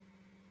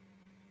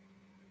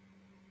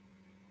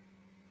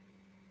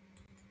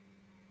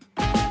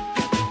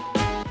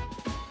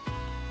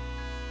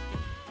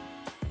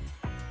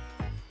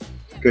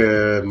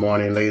Good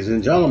morning, ladies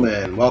and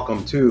gentlemen.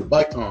 Welcome to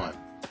Bike Time.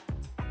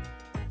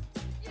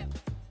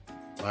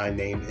 My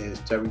name is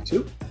Terry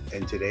Two,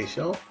 and today's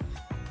show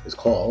is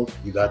called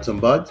You Got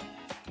Some Buds.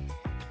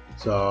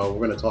 So,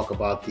 we're going to talk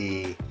about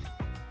the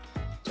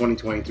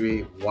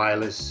 2023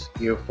 wireless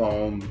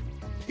earbud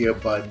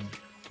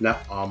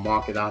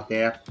market out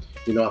there.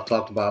 I've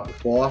talked about it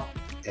before,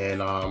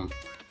 and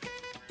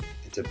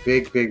it's a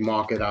big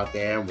market out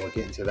there, and we'll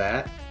get into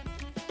that.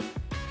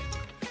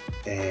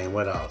 And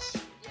what else?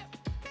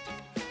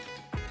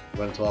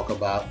 We're going to talk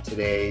about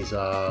today's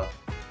the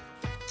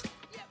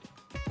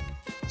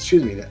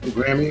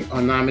Grammy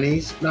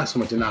nominees, not so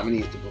much the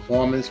nominees, the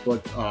performance for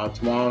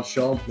tomorrow's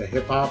show, the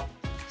hip hop.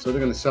 So they're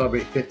going to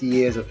celebrate 50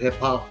 years of hip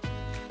hop,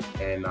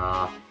 and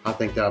I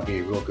think that'll be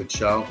a real good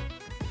show.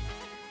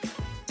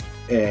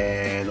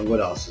 And what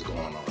else is going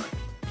on?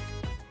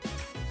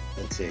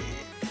 Let's see.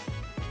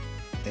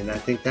 And I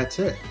think that's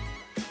it.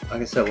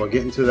 Like I said, we'll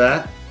get into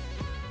that.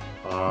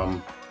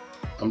 I'm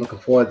looking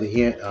forward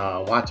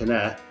to watching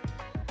that.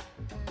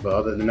 But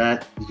other than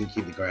that, you can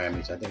keep the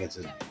Grammys. I think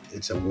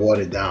it's a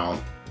watered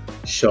down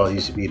show. It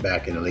used to be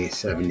back in the late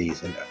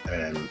 70s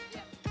and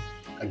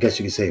I guess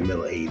you could say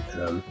middle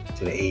 80s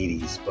to the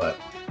 80s, but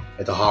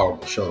it's a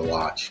horrible show to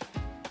watch.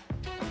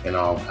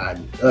 I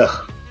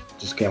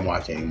just can't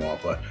watch it anymore.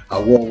 But I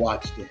will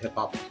watch the hip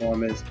hop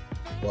performance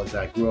because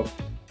I grew up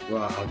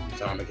around the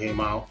time it came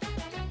out.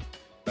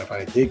 If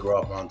I did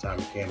grow up around the time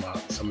it came out,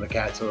 some of the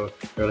cats are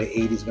early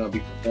 80s going to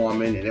be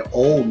performing, and they're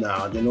old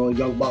now. They're no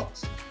young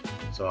bucks.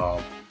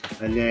 So,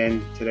 and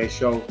then today's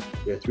show,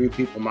 there are 3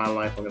 people in my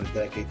life I'm going to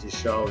dedicate this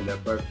show, and their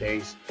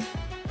birthdays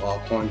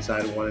all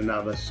coincide with one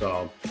another.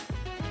 So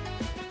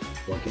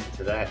we'll get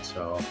into that.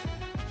 So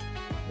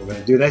we're going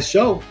to do that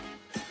show.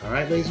 All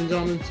right, ladies and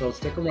gentlemen. So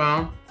stick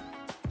around,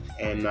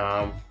 and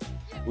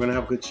we're going to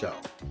have a good show.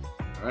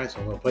 All right, so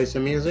I'm going to play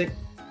some music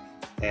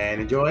and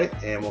enjoy it,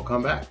 and we'll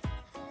come back.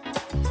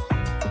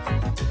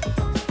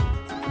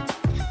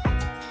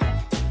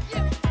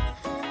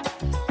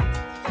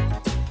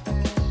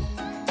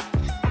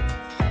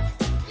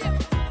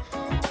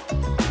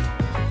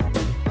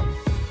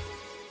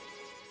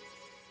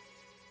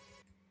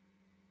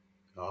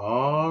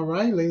 All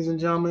right, ladies and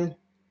gentlemen.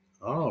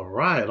 All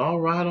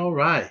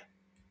right.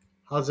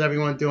 How's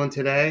everyone doing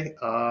today?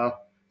 It's a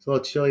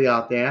little chilly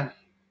out there.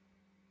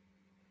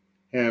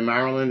 Here in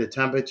Maryland, the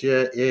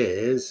temperature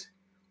is,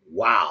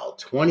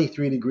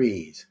 23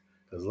 degrees.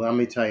 Because let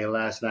me tell you,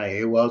 last night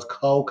it was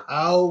cold.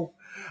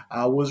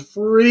 I was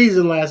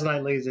freezing last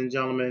night, ladies and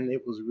gentlemen.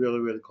 It was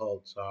really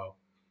cold. So,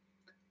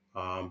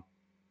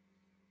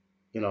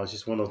 it's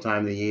just one of those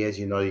times of the years,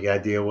 you got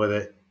to deal with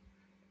it.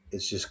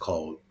 It's just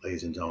cold,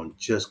 ladies and gentlemen.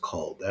 Just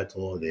cold. That's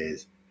all it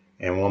is.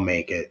 And we'll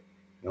make it.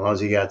 As long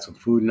as you got some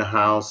food in the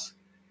house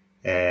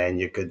and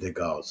you're good to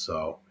go.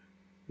 So,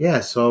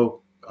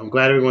 so I'm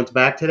glad everyone's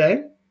back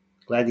today.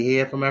 Glad to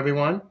hear from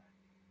everyone.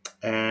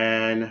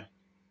 And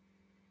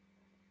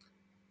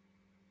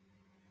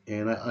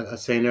like I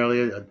was saying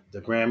earlier,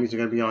 the Grammys are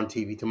going to be on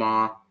TV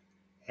tomorrow.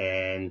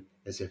 And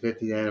it's the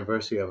 50th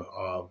anniversary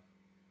of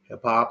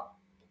hip hop.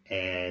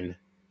 And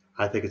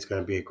I think it's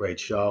going to be a great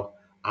show.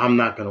 I'm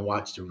not going to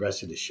watch the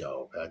rest of the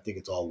show. I think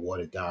it's all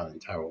watered down and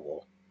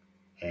terrible.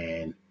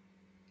 And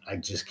I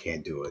just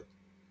can't do it.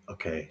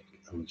 Okay,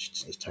 I'm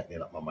just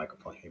tightening up my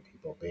microphone here,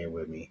 people. Bear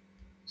with me.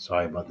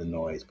 Sorry about the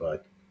noise,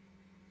 but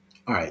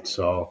all right.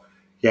 So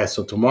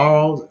so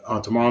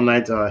tomorrow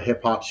night's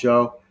hip hop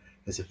show.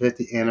 It's the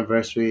 50th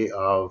anniversary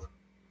of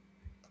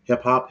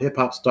hip hop. Hip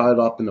hop started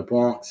off in the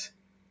Bronx,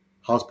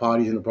 house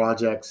parties in the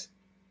projects,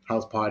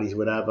 house parties,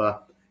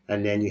 whatever.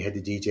 And then you had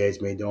the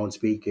DJs made their own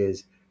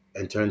speakers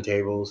and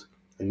turntables,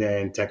 and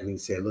then Technique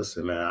said,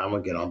 "Listen, man, I'm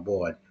gonna get on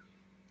board."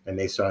 And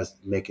they started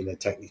making the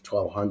Technique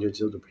 1200s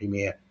of the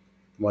premier,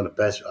 one of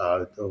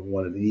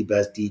the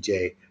best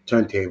DJ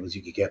turntables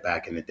you could get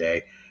back in the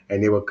day.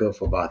 And they were good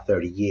for about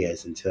 30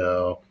 years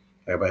until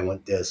everybody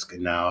went disc,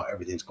 and now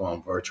everything's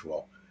going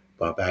virtual.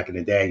 But back in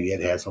the day, you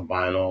had to have some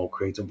vinyl,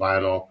 create some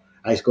vinyl.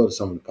 I used to go to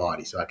some of the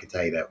parties, so I can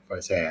tell you that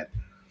firsthand.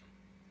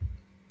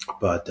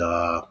 But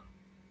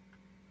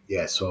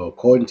so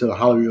according to the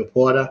Hollywood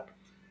Reporter,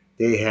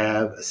 they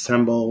have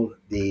assembled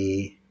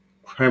the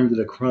creme de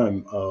la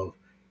creme of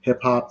hip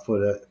hop for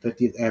the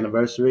 50th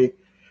anniversary.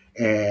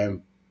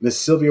 And Miss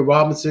Sylvia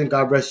Robinson,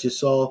 God rest your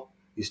soul,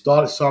 you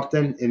started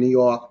something in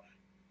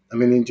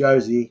New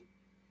Jersey,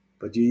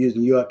 but you use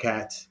New York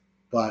cats,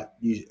 and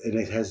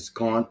it has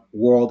gone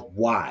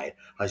worldwide.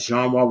 A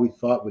genre we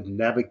thought would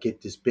never get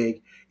this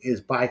big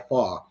is by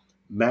far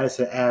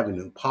Madison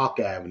Avenue, Park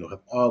Avenue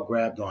have all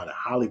grabbed on it.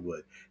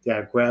 Hollywood, they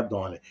have grabbed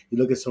on it. You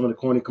look at some of the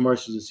corny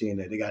commercials you see in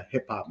there, they got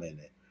hip hop in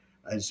it.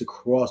 And it's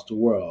across the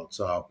world.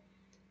 So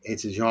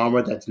it's a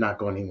genre that's not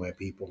going anywhere,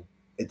 people.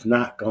 It's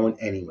not going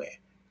anywhere.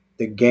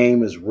 The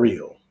game is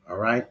real, all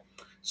right?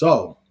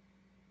 So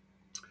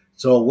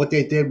what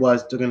they did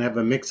was they're going to have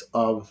a mix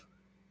of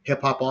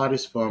hip-hop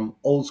artists from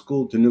old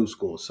school to new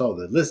school. So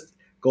the list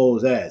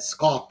goes as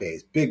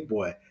Scarface, Big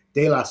Boy,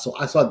 De La Soul.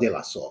 I saw De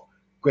La Soul.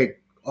 Great.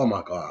 Oh,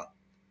 my God.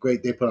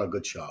 Great. They put on a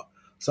good show.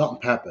 Salt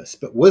and Pepper.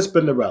 With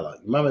Spinderella.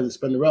 Remember, the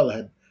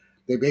Spinderella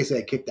they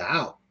basically had kicked her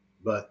out,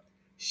 but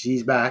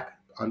she's back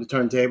on the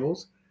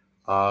turntables.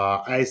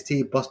 Ice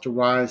T, Buster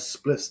Rhymes,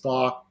 Split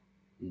Star,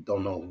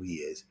 don't know who he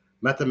is.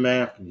 Method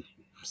Man from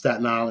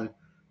Staten Island,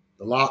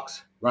 The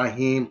Locks,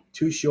 Raheem,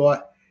 Too Short,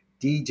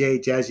 DJ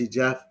Jazzy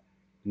Jeff,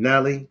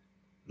 Nelly,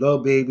 Lil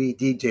Baby,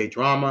 DJ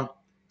Drama,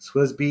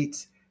 Swizz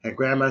Beats, and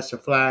Grandmaster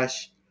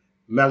Flash,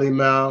 Melly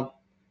Mel,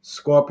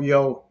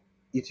 Scorpio,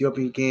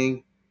 Ethiopian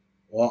King,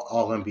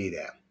 all gonna be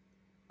there.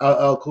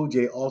 LL Cool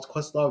J, all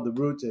Questlove, The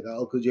Roots, and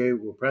LL Cool J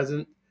were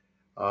present.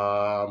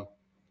 Um,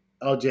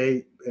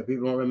 LJ, if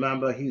people don't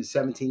remember, he was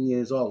 17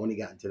 years old when he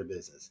got into the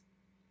business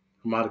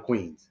from out of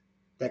Queens.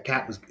 That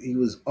cat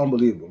was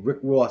unbelievable. Rick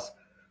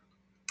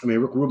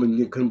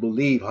Rubin couldn't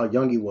believe how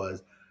young he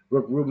was.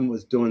 Rick Rubin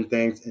was doing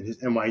things in his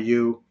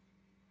NYU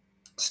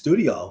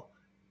studio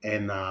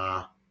and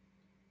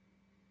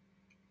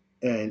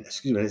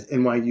his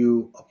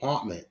NYU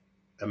apartment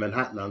in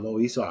Manhattan on Lower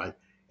East Side,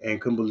 and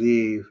couldn't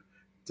believe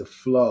the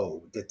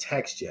flow, the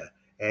texture,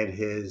 and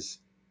his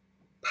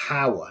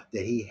power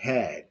that he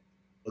had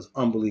was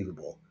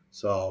unbelievable.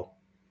 So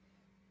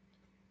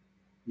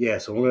yeah,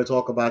 so we're gonna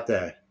talk about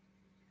that.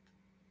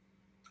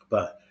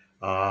 But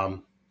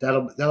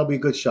that'll be a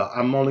good show.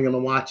 I'm only gonna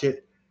watch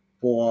it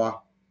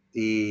for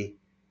the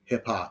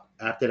hip hop.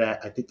 After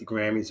that, I think the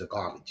Grammys are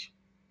garbage.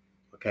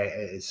 Okay,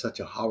 it's such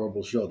a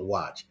horrible show to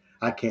watch.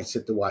 I can't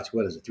sit to watch.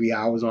 What is it? 3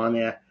 hours on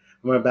there.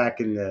 I went back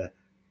in the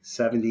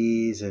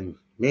 '70s and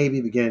maybe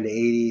beginning of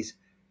the '80s.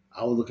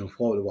 I was looking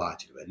forward to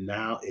watching it, but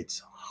now it's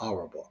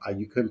horrible.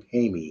 You couldn't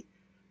pay me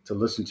to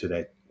listen to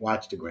that.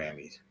 Watch the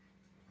Grammys.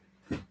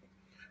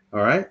 All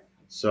right.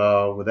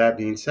 So with that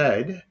being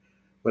said,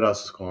 what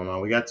else is going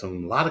on? We got a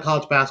lot of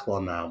college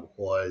basketball now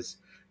because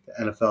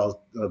the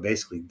NFL is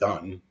basically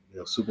done.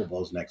 Super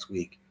Bowl's next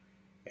week,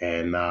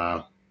 and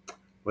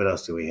what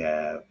else do we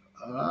have?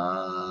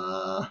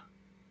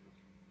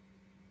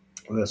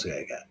 What else do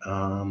I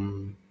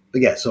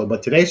got?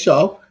 But today's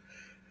show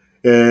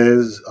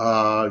is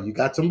you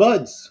got some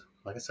buds.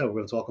 Like I said, we're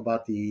going to talk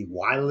about the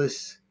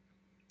wireless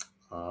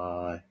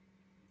uh,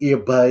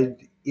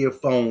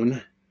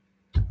 earphone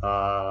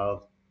uh,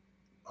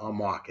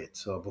 market.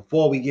 So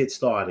before we get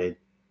started,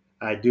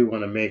 I do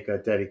want to make a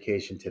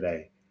dedication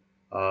today.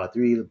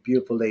 Three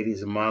beautiful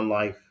ladies in my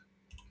life.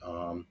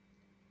 Um,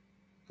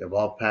 they've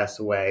all passed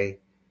away,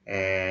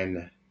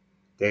 and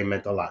they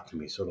meant a lot to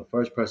me. So the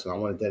first person I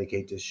want to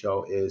dedicate this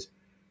show is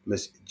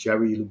Miss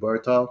Jerry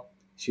Luberto.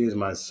 She is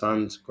my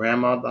son's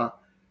grandmother.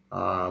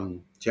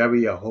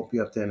 Jerry, I hope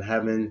you're up there in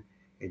heaven,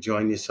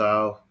 enjoying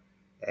yourself,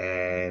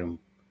 and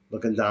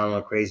looking down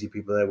on crazy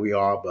people that we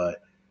are,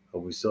 but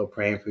we're still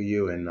praying for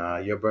you. And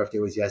your birthday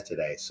was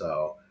yesterday,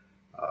 so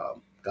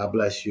God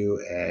bless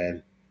you,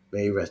 and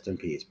may you rest in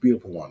peace.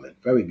 Beautiful woman,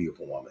 very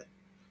beautiful woman.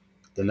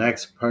 The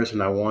next person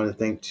I want to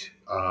thank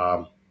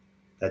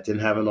that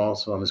didn't have an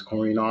also on Miss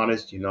Corinne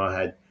Artist. I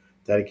had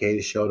dedicated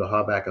a show to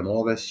her back in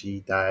August.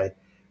 She died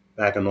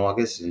back in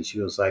August, and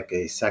she was like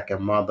a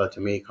second mother to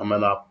me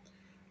coming up.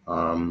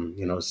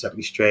 Set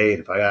me straight.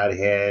 If I got a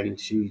hand,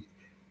 she,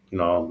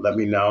 let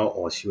me know,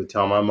 or she would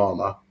tell my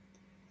mama.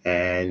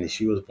 And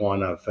she was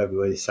born on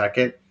February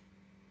 2nd.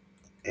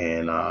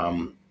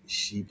 And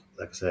she,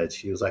 like I said,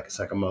 she was like a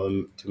second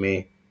mother to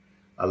me.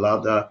 I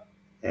loved her.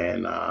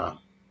 And,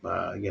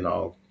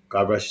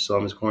 God rest your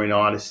soul, Miss Corinne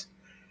Artist.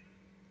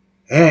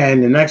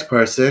 And the next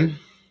person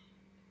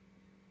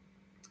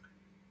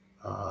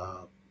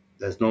uh,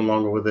 that's no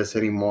longer with us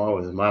anymore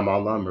was my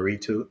mother, Marie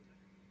Toot.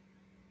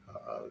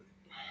 Uh,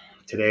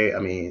 Today,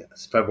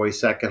 it's February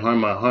 2nd. Her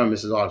and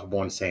Mrs. Arts were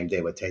born the same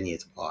day, but 10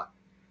 years apart.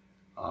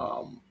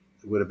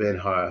 It would have been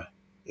her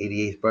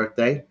 88th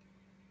birthday.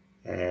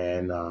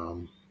 And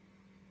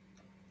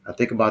I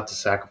think about the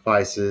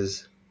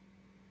sacrifices,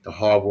 the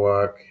hard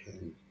work,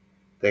 and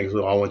things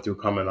we all went through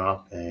coming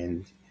up.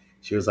 And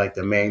she was like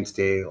the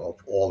mainstay of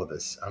all of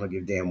us. I don't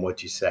give a damn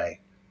what you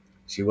say.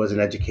 She wasn't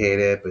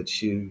educated, but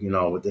she,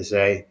 what they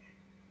say,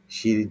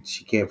 she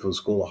came from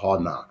school of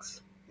hard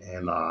knocks.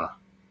 And I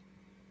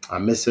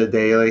miss her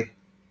daily.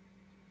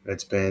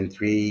 It's been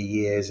 3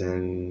 years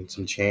and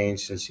some change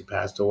since she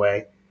passed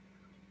away.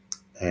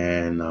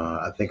 And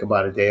I think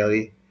about it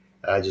daily.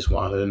 I just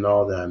want her to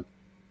know that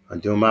I'm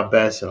doing my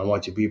best, and I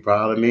want you to be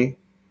proud of me.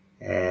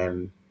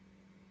 And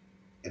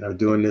I'm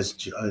doing this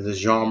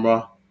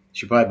genre.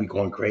 She'd probably be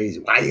going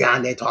crazy. Why are you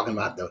on there talking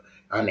about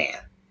on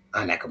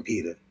that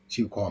computer?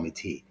 She would call me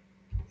T.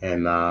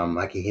 And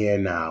I can hear her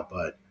now,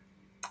 but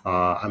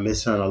I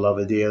miss her and I love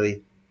her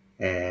dearly.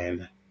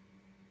 And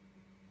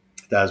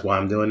that's why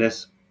I'm doing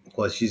this. Of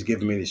course, she's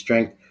giving me the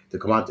strength to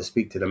come out to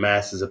speak to the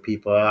masses of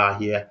people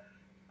out here.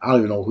 I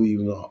don't even know who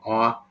you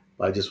are,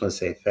 but I just want to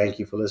say thank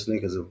you for listening,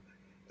 because if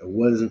it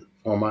weren't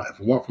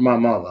for my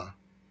mother,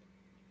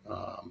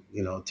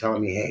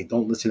 telling me, hey,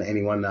 don't listen to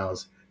anyone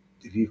else.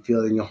 If you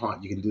feel in your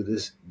heart you can do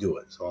this, do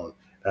it. So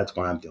that's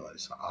why I'm doing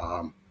this.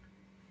 I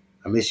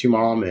miss you,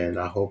 Mom, and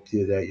I hope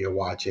that you're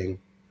watching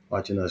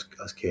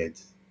us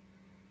kids.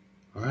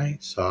 All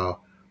right. So,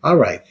 all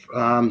right.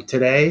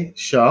 Today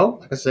show,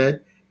 like I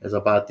said, is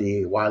about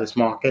the wireless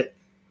market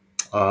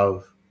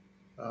of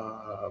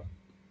uh,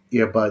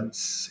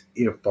 earbuds,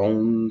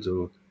 earphones,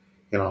 or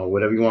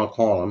whatever you want to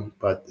call them.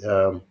 But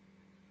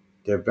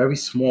they're very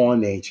small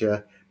in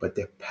nature, but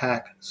they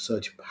pack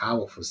such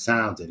powerful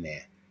sounds in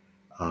there.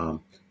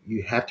 Um,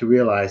 you have to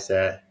realize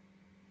that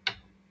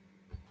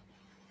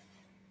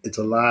it's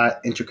a lot of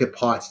intricate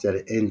parts that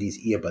are in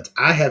these earbuds.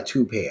 I have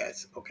two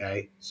pairs.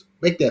 Okay, so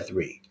make that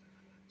three.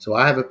 So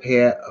I have a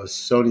pair of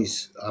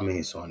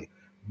Sony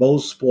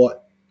Bose Sport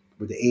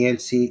with the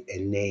ANC,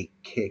 and they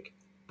kick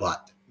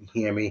butt. You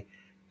hear me?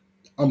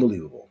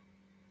 Unbelievable.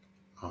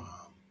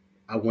 Um,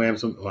 I wear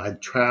them when I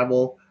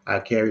travel. I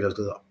carry those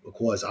because, of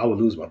course, I would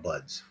lose my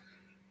buds.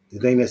 The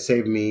thing that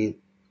saved me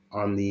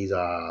on these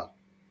on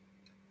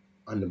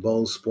the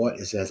Bose Sport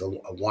is it has a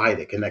wire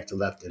that connects the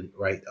left and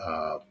right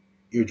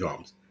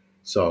eardrums.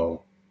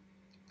 So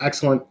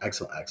excellent,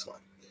 excellent,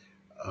 excellent.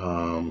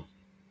 Um,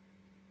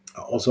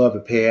 I also have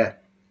a pair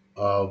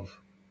of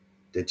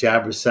the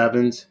Jabra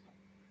Sevens.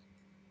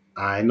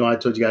 I know I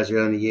told you guys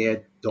earlier in the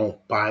year,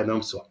 don't buy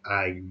them. So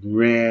I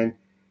ran,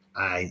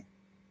 I,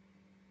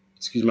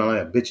 excuse my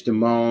language, I bitched and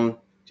moaned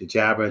to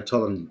Jabra and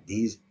told them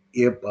these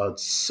earbuds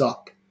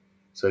suck.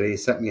 So they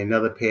sent me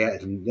another pair.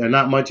 And they're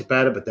not much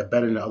better, but they're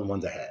better than the other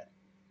ones I had.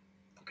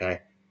 Okay?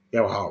 They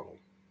were horrible.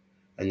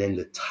 And then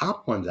the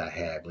top ones I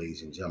had,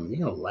 ladies and gentlemen,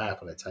 you're going to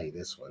laugh when I tell you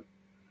this one.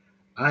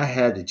 I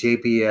had the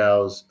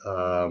JBL's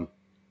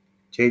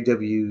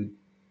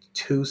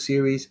JW2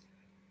 series.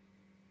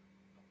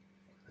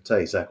 I'll tell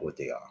you exactly what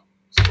they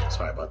are.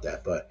 Sorry about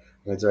that, but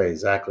I'm going to tell you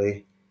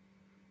exactly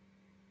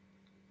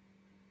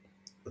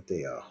what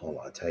they are. Hold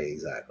on, I'll tell you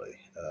exactly.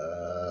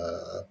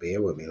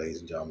 Bear with me, ladies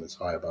and gentlemen.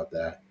 Sorry about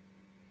that.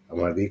 I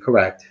want to be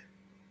correct.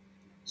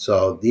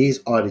 So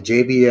these are the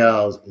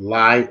JBL's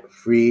Live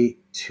Free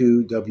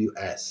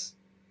 2WS.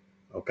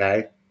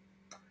 Okay?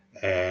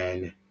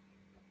 And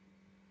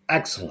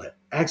excellent,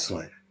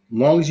 excellent. As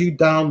long as you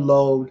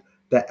download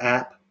the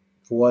app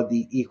for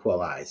the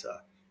equalizer.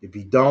 If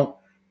you don't,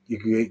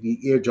 your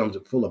eardrums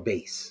are full of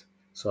bass.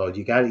 So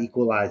you got to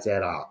equalize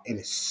that out. And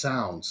it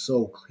sounds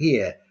so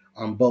clear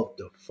on both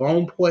the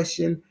phone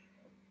portion,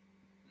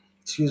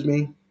 excuse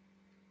me,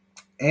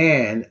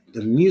 and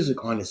the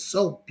music on it is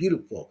so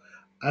beautiful.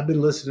 I've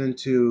been listening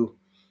to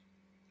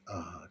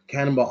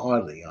Cannonball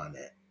Adderley on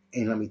it.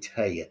 And let me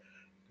tell you,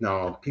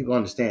 now people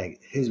understand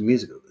his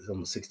music is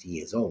almost 60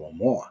 years old or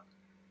more.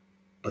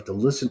 But to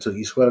listen to,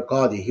 you swear to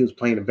God that he was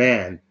playing a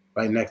band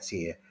right next to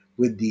you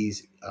with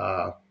these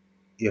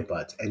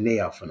earbuds, and they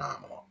are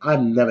phenomenal.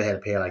 I've never had a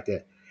pair like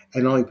that,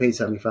 and only paid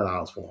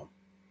 $75 for them.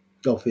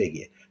 Go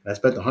figure. And I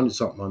spent 100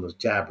 something on those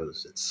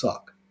jabbers that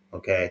suck.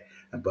 Okay,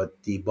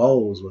 but the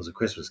Bose was a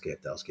Christmas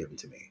gift that was given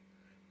to me.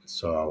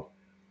 So,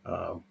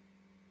 um,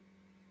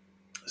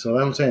 so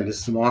what I'm saying,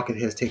 this market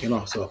has taken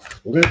off. So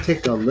we're going to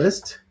take a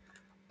list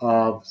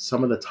of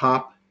some of the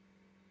top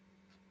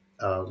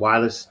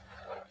wireless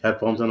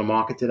headphones on the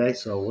market today.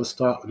 So we'll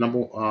start with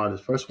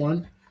the first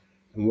one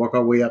and work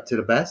our way up to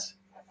the best.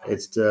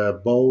 It's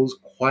the Bose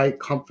Quiet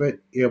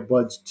Comfort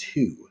Earbuds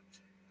 2.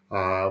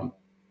 Um,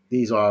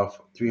 these are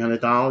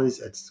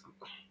 $300. It's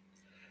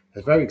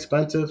very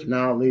expensive.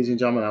 Now, ladies and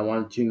gentlemen, I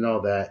want you to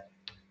know that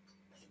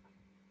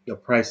the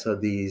price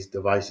of these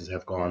devices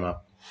have gone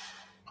up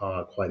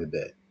quite a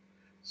bit.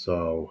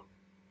 So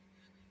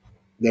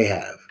they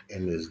have,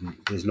 and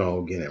there's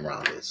no getting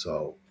around it.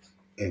 So,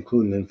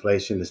 including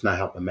inflation, it's not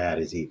helping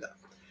matters either.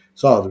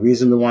 So the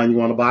reason the one you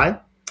want to buy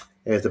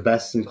is the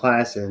best in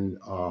class in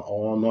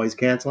all noise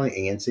canceling,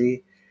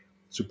 ANC,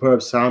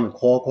 superb sound and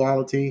call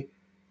quality,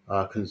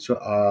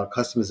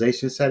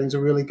 customization settings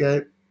are really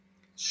good,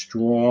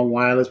 strong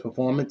wireless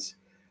performance,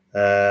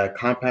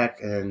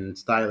 compact and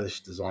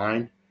stylish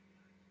design.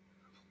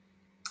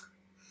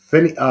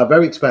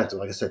 Very expensive,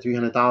 like I said,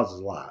 $300 is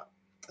a lot,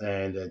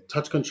 and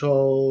touch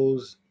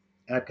controls,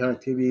 app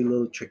connectivity, a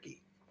little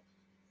tricky.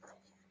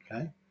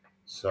 Okay,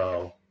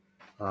 so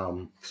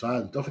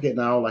don't forget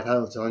now, like I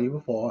was telling you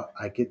before,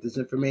 I get this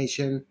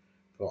information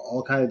for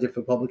all kind of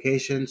different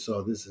publications.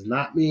 So this is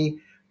not me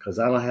because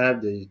I don't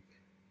have the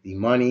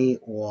money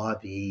or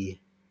the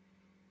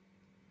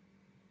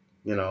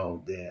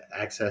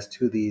access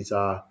to these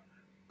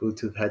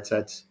Bluetooth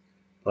headsets,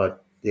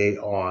 but they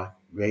are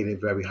rated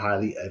very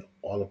highly at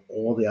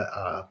all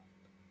the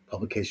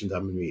publications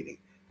I've been reading.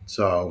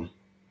 So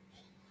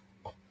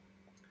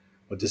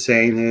what they're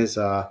saying is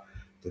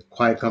the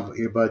Quiet Comfort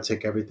earbuds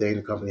take everything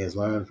the company has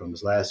learned from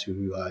its last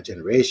few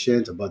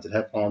generations of budget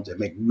headphones that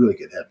make really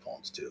good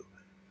headphones too.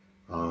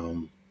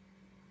 Um,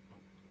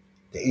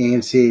 the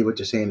ANC, what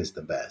they're saying is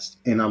the best,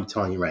 and I'm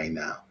telling you right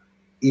now,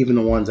 even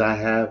the ones I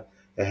have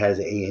that has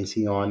the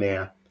ANC on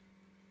there,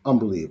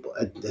 unbelievable.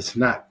 It's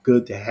not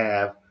good to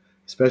have,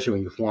 especially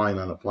when you're flying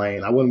on a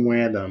plane. I wouldn't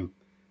wear them.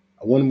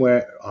 I wouldn't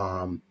wear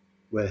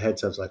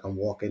headsets like I'm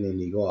walking in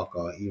New York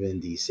or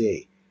even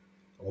DC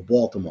or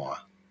Baltimore.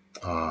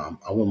 I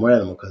wouldn't wear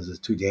them because it's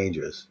too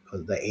dangerous.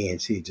 Because the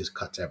ANC just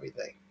cuts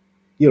everything.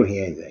 You don't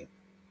hear anything,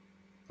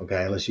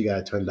 okay, unless you got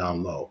to turn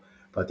down low.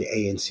 But the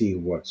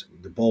ANC works.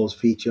 The Bose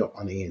feature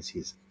on the ANC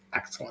is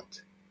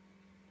excellent.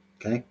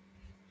 Okay.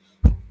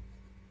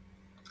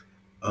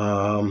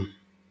 Um,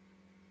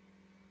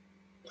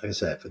 like I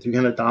said, for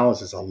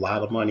 $300, it's a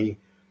lot of money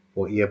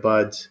for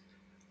earbuds.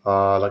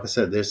 Like I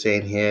said, they're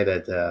saying here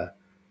that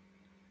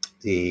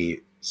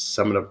the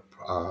some of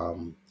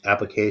the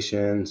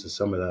applications and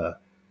some of the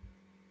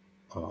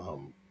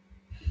um,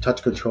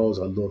 touch controls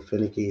are a little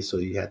finicky, so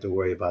you have to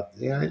worry about.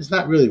 Yeah, it's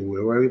not really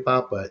worry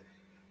about, but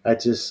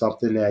that's just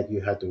something that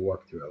you have to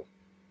work through.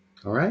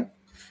 All right,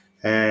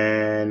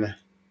 and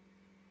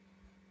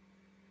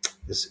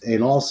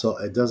and also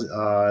it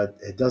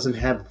doesn't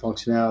have the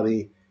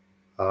functionality,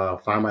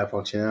 Find My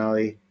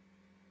functionality,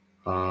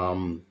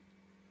 um,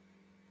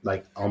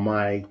 like on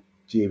my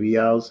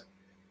JBLs.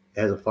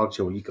 It has a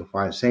function where you can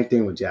find same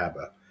thing with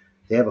Jabra.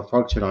 They have a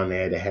function on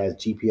there that has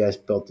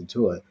GPS built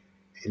into it,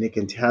 and it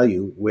can tell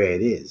you where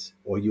it is,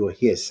 or you will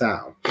hear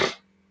sound.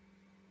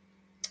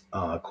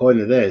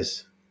 According to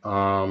this,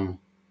 you're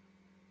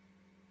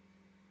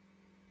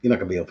not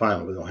gonna be able to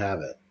find it. We don't have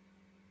it,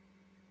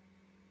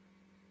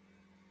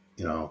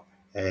 you know.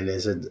 And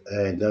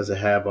it doesn't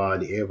have the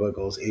earbud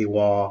goes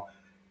AWOL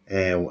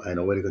and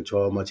a way to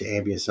control a bunch of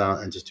ambient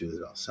sound and just do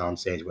the sound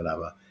stage,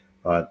 whatever.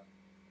 But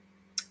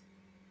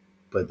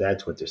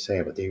that's what they're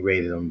saying. But they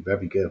rated them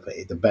very good for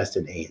the best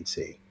in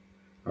ANC.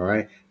 All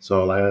right.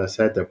 So like I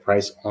said, the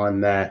price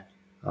on that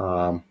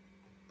um,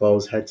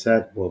 Bose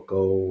headset will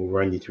go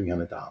run you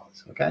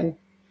 $300. Okay.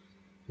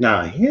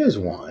 Now here's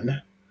one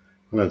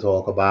I'm going to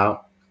talk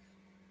about.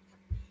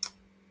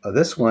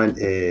 This one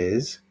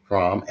is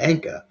from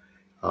Anker.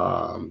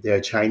 They're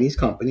a Chinese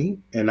company,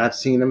 and I've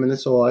seen them in the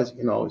stores.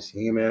 You know, you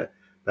see them at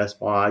Best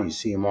Buy, you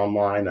see them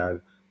online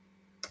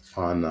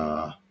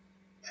on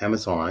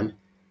Amazon,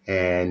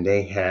 and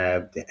they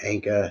have the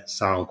Anker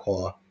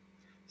Soundcore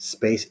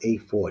Space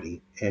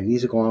 840, and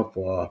these are going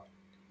for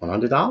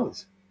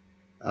 $100.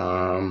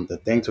 The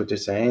things what they're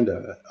saying,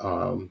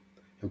 the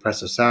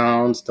impressive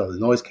sounds, the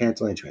noise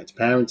canceling,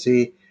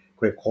 transparency,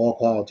 great call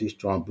quality,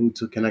 strong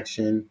Bluetooth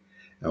connection,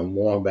 and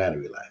long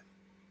battery life.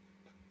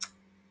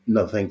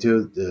 Another thing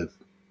too,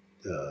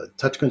 the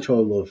touch control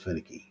a little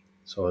finicky.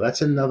 So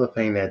that's another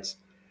thing that's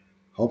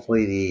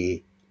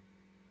hopefully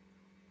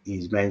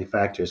these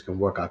manufacturers can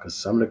work out because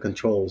some of the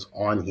controls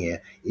on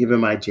here, even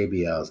my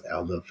JBLs, are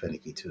a little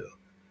finicky too.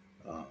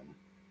 Um,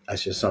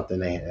 that's just something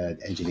they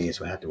engineers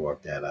will have to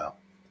work that out.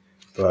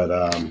 But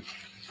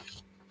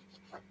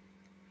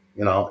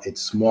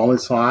it's small in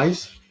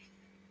size.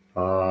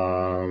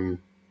 Um,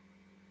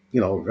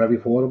 very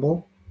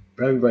portable,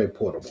 very very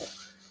portable.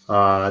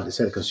 They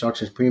said the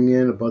construction is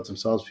premium. The buds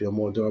themselves feel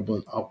more durable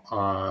and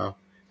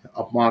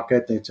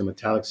upmarket thanks to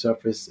metallic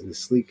surface and the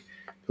sleek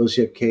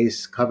pill-shaped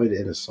case covered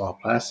in a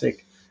soft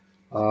plastic.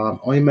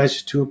 Only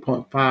measures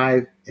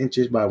 2.5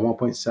 inches by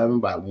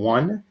 1.7 by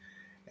 1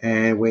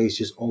 and weighs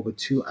just over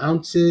 2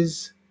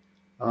 ounces.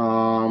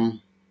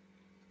 Um,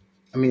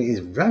 I mean, it's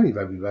very,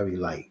 very, very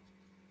light.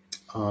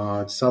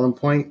 Selling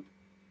point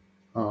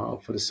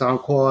for the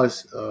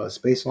Soundcore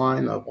space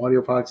line of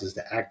audio products is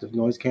the active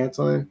noise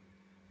canceling,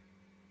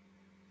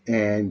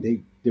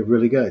 and they're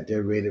really good.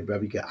 They're rated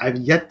very good.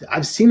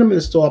 I've seen them in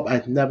the store, but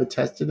I've never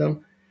tested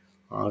them.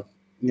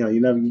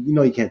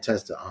 You can't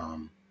test the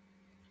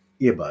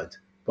earbuds,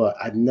 but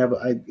I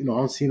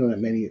don't see them that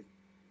many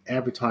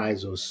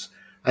advertisers.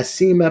 I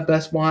see them at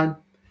Best Buy,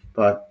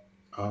 but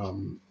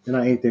they're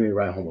not anything to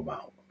write home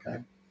about. Okay,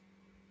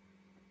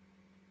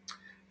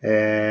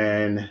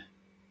 and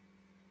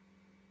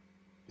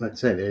like I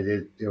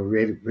said, they're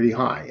rated really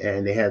high,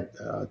 and they had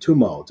two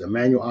modes: a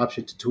manual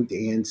option to tweak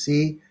the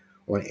ANC,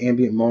 or an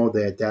ambient mode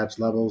that adapts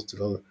levels to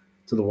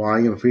the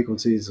volume and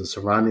frequencies of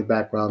surrounding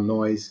background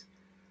noise.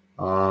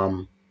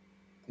 Um,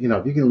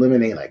 if you can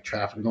eliminate like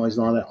traffic noise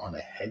and all that on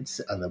the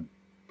heads on the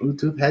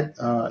Bluetooth head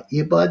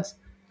earbuds,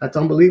 that's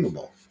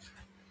unbelievable.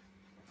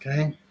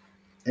 Okay,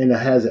 and it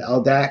has an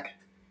LDAC.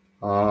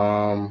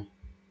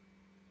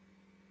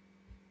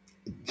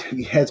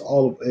 It has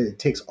it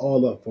takes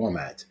all the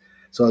formats.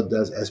 So it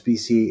does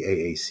SBC,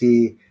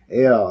 AAC,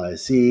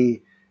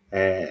 ALSC,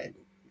 and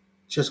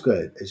just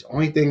good. The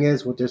only thing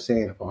is what they're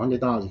saying for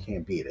 $100 you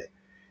can't beat it.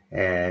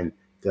 And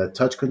the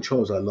touch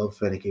controls are a little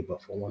finicky,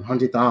 but for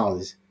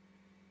 $100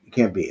 you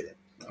can't beat it.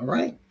 All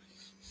right.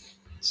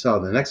 So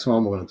the next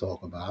one we're going to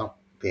talk about.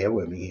 Bear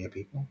with me here,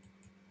 people.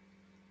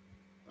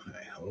 All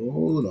right,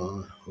 hold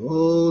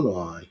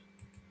on.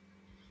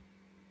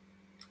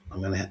 I'm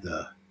going to have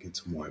to get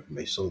some more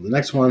information. So the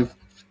next one,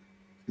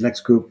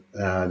 next group,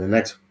 the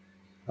next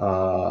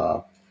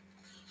uh,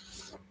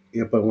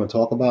 earbud we're going to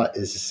talk about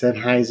is the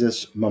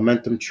Sennheiser's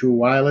Momentum True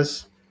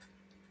Wireless.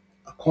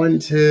 According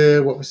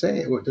to what we're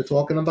saying, what they're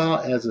talking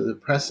about as a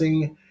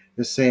pressing,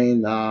 they're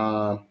saying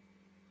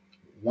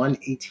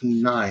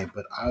 189,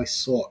 but I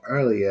saw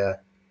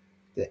earlier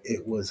that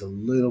it was a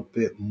little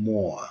bit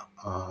more.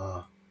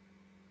 I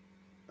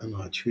don't know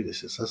how true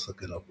this is. Let's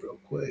look it up real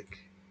quick.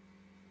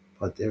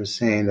 But they're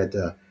saying that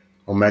the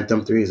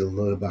Momentum 3 is a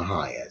little bit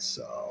higher.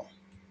 So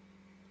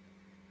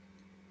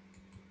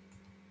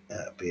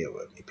bear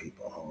with me,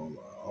 people. Hold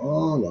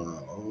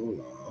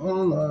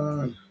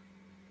on.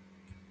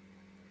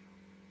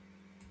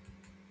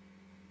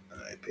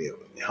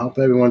 hope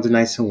everyone's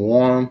nice and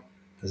warm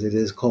because it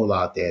is cold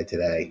out there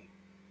today.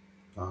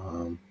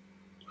 Um,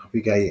 hope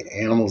you got your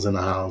animals in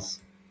the house,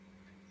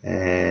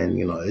 and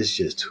it's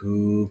just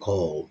too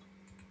cold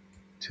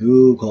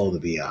to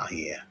be out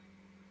here.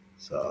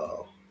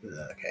 So,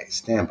 okay,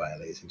 stand by,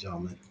 ladies and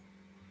gentlemen.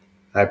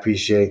 I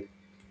appreciate.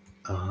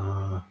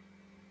 Uh,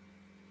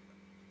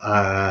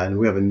 and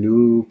we have a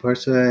new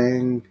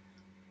person,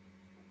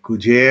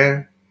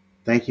 Gujer.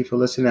 Thank you for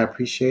listening. I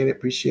appreciate it.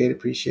 Appreciate it.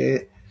 Appreciate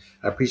it.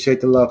 I appreciate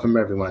the love from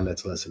everyone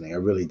that's listening. I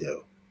really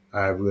do.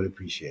 I really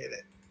appreciate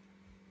it.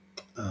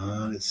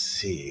 Let's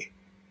see.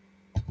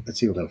 Let's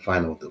see if we can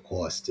find out what the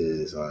cost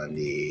is on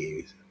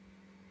these.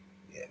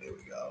 Yeah, there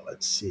we go.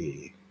 Let's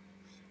see.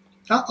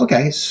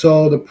 Okay,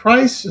 so the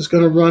price is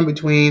going to run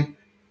between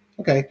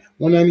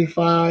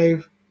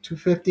 195,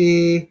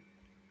 250.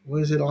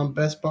 What is it on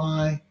Best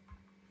Buy?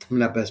 I'm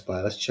not Best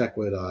Buy. Let's check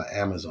with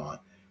Amazon.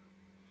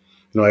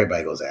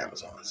 Everybody goes to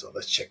Amazon, so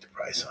let's check the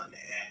price on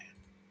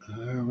there.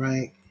 All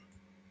right.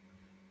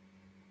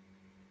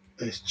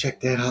 Let's check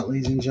that out,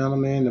 ladies and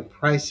gentlemen. The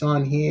price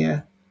on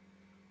here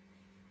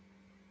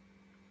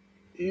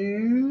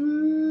is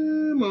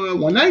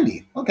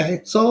 190.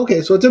 So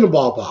it's in the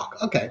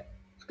ballpark. Okay.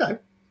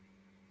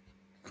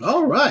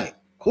 All right.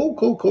 Cool.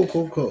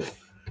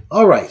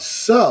 All right.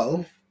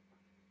 So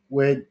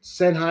with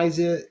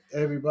Sennheiser,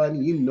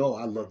 everybody,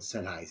 I love the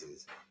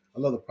Sennheisers. I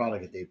love the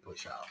product that they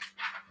push out.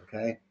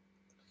 Okay.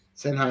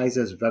 Sennheiser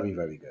is very,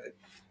 very good.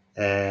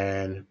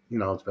 And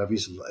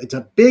it's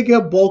a bigger,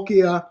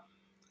 bulkier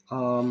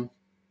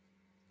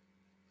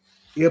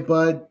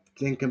earbud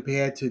than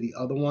compared to the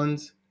other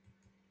ones.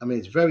 I mean,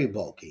 it's very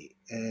bulky,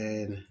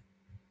 and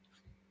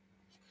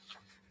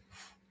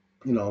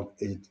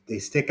they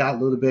stick out a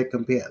little bit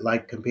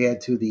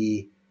compared to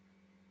the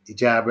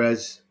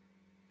Jabras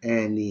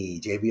and the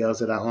JBLs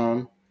that I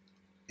own,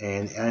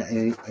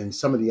 and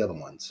some of the other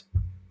ones.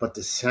 But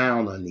the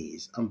sound on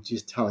these, I'm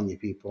just telling you,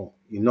 people,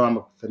 I'm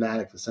a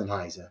fanatic for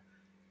Sennheiser.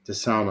 The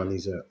sound on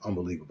these are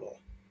unbelievable.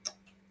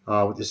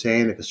 What they're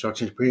saying, the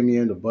construction is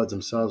premium. The buds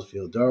themselves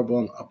feel durable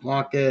and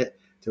upmarket.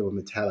 To a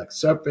metallic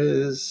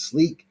surface,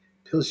 sleek,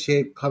 pill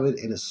shaped, covered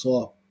in a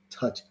soft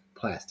touch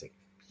plastic.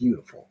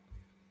 Beautiful.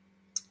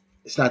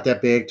 It's not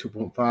that big,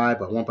 2.5 by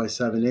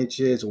 1.7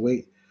 inches.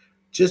 Weight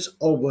just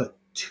over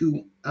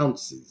 2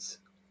 ounces.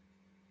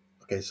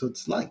 Okay, so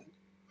it's light,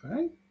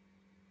 right?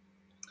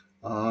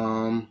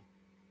 Um,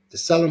 the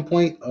selling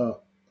point.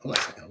 Hold on a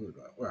second.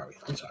 Where are we?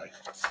 I'm sorry.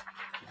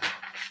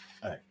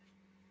 All right.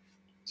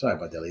 Sorry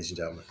about that, ladies and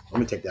gentlemen. Let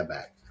me take that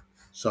back.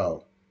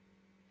 So,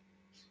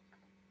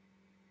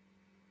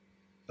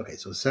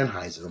 so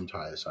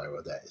Sennheiser, sorry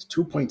about that. It's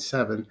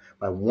 2.7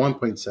 by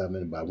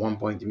 1.7 by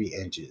 1.3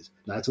 inches.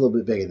 Now, it's a little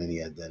bit bigger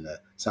than the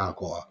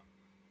Soundcore.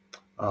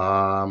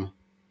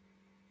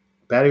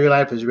 Battery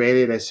life is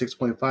rated at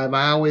 6.5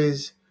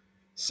 hours,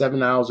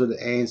 7 hours with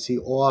the ANC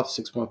off,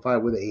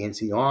 6.5 with the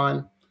ANC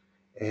on.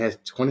 It has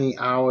 20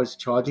 hours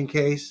charging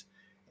case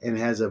and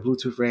has a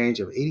Bluetooth range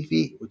of 80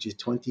 feet, which is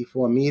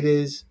 24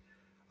 meters.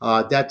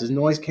 Adaptive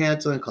noise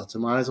canceling,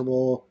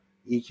 customizable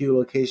EQ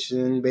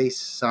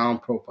location-based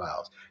sound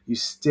profiles. You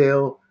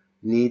still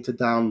need to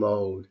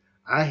download.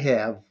 I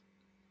have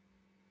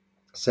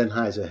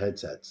Sennheiser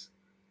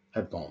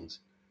headphones.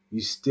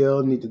 You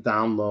still need to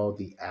download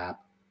the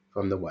app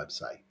from the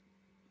website.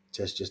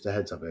 Just a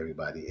heads up,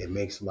 everybody. It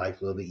makes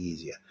life a little bit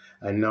easier.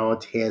 I know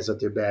it tears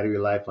up your battery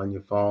life on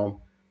your phone,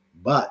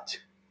 but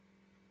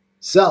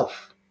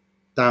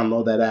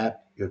download that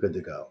app. You're good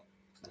to go.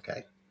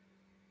 Okay.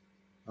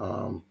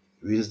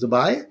 Reasons to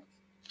buy it.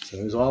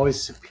 Same as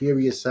always,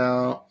 superior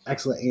sound,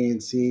 excellent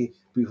ANC,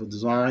 beautiful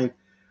design,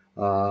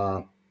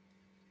 uh,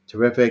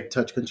 terrific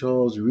touch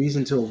controls.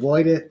 Reason to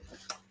avoid it: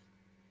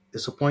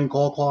 disappointing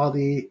call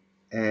quality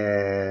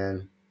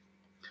and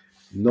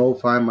no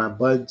Find My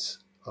Buds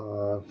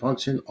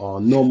function or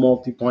no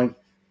multi-point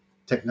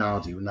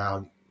technology.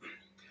 Now,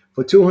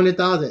 for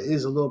 $200, it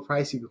is a little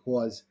pricey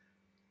because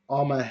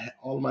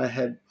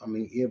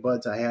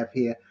earbuds I have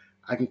here,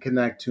 I can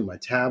connect to my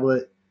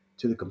tablet,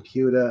 to the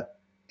computer,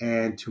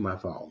 and to my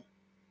phone.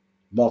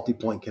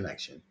 Multi-point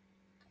connection.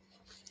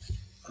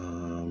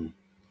 That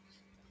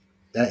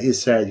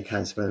is sad. You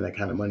kind of spend that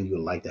kind of money. You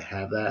would like to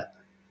have that,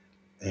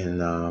 and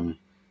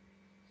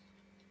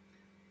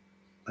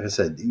like I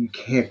said, you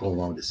can't go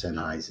wrong with the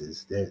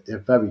Sennheisers. They're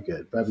very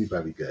good, very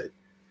very good.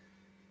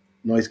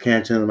 Noise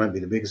canceling might be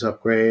the biggest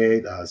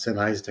upgrade.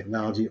 Sennheiser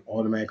technology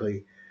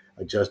automatically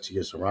adjusts to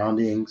your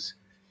surroundings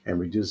and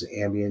reduces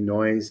ambient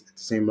noise at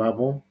the same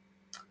level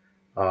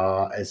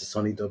as the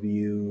Sony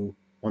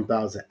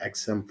W1000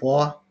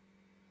 XM4.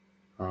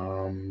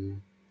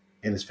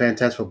 And it's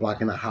fantastic for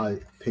blocking out high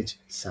pitched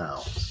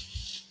sounds.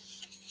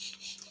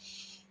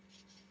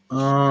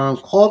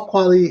 Call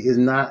quality is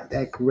not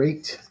that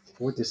great.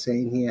 What they're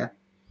saying here.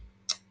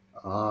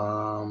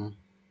 Um,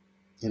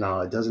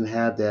 it doesn't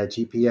have that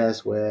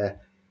GPS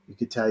where you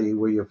could tell you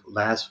where your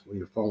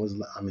phone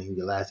was. I mean,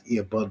 your last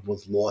earbud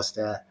was lost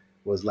at,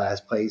 was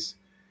last place.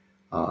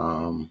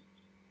 Um,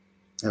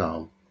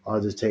 all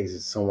it just takes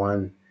is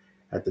someone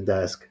at the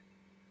desk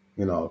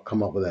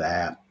come up with an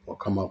app or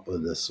come up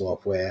with the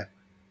software,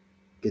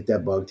 get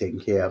that bug taken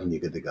care of, and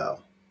you're good to go.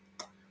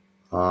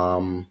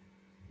 Um,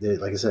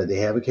 like I said, they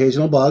have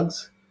occasional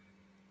bugs.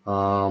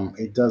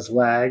 It does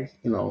lag,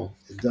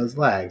 it does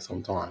lag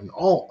sometimes.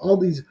 All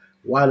these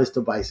wireless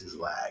devices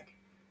lag.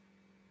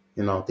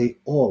 They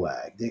all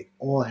lag. They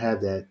all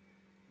have that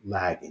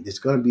lagging. It's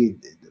going to be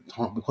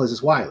because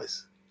it's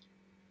wireless.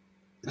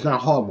 It's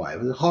not hardwired.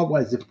 If it's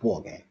hardwired, it's a different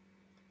ball game.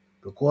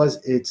 Because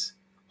it's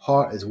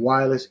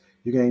wireless,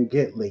 you're going to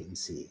get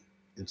latency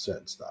in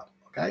certain stuff.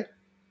 Okay.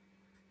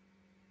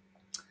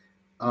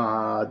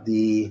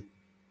 The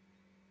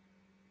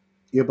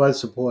earbuds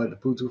support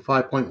Bluetooth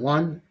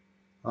 5.1.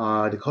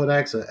 The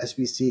codecs are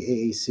SBC,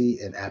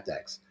 AAC, and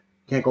aptX.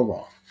 Can't go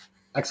wrong.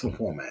 Excellent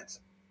formats.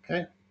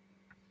 Okay.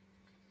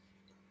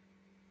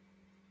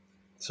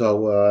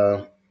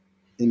 So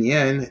in the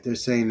end, they're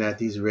saying that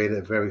these are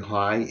rated very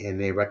high, and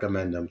they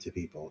recommend them to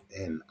people.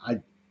 And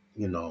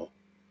you know,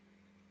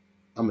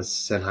 I'm a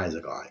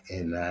Sennheiser guy,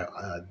 and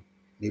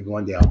maybe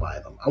one day I'll buy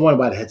them. I want to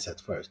buy the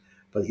headsets first,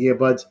 but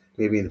earbuds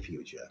maybe in the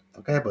future.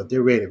 Okay, but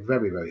they're rated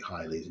very, very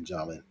high, ladies and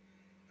gentlemen.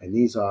 And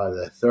these are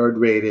the third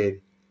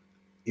rated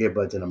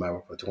earbuds in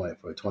America for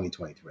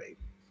 2023.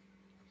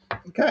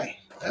 Okay,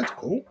 that's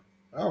cool.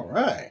 All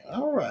right,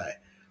 all right.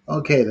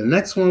 Okay, the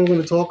next one we're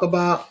going to talk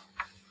about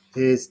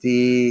is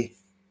the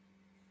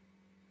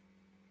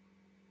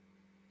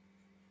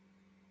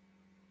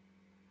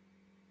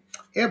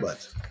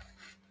earbuds.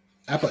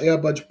 Apple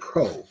Earbuds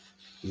Pro.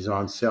 These are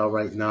on sale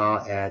right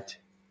now at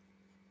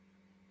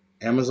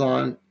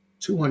Amazon,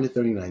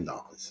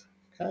 $239.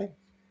 Okay.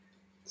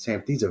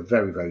 Sam, these are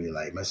very, very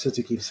light. My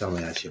sister keeps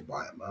telling me I should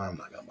buy them, but I'm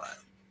not gonna buy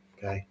them.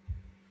 Okay.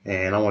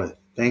 And I want to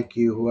thank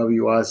you, whoever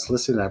you are,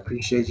 listen. I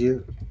appreciate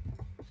you.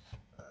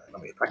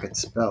 If I could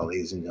spell,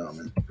 ladies and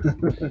gentlemen.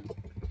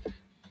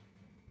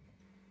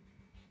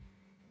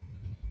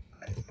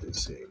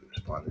 Let's see.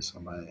 Respond to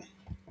somebody.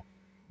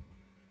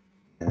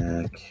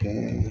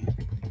 Okay.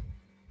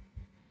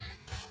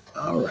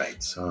 All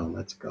right. So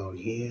let's go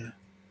here.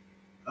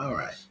 All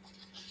right.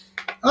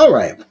 All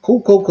right.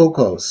 Cool, cool, cool,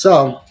 cool.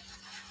 So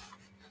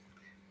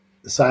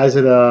the size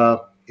of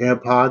the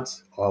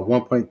AirPods are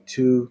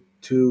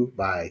 1.22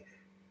 by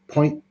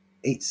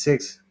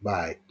 0.86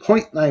 by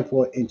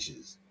 0.94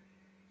 inches.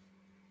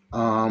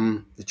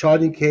 The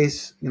charging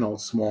case,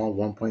 small,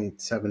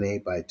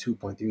 1.78 by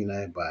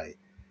 2.39 by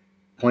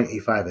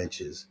 0.85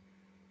 inches,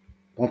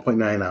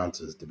 1.9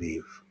 ounces to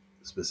be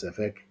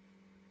specific.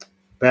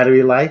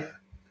 Battery life,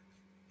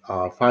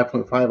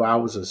 5.5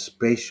 hours of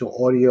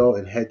spatial audio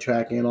and head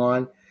tracking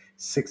on,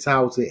 6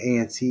 hours of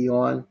ANC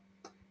on,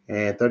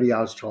 and 30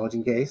 hours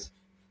charging case.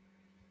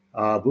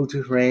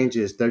 Bluetooth range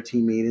is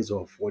 13 meters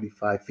or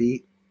 45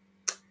 feet.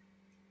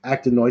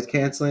 Active noise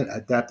canceling,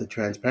 adaptive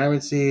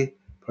transparency,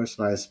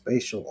 personalized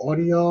spatial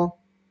audio.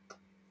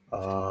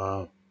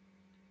 Uh,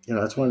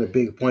 that's one of the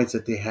big points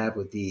that they have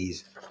with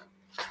these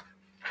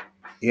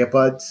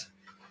earbuds.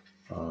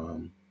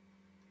 Um,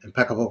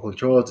 Impeccable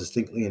control,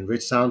 distinctly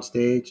enriched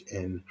soundstage,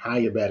 and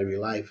higher battery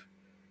life.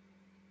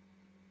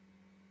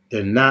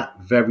 They're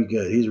not very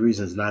good. These are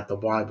reasons not to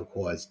buy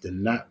because they're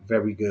not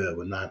very good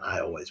with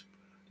non-iOS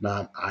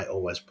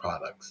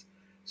products.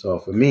 So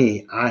for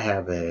me, I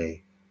have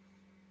a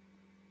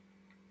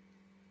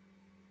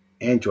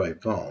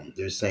Android phone.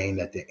 They're saying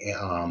that the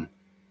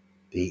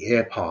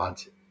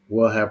AirPods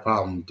will have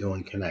problem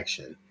doing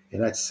connection,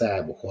 and that's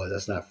sad because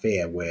that's not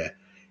fair. Where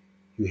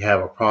you have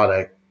a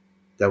product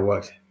that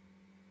works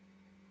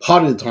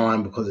part of the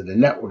time because of the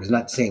network is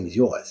not the same as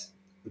yours,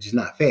 which is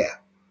not fair.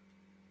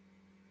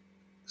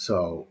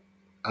 So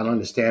I don't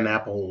understand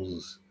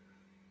Apple's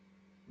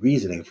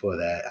reasoning for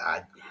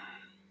that.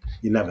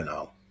 You never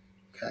know.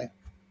 Okay.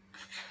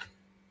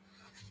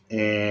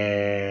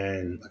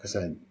 And like I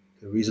said,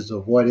 the reason to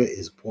avoid it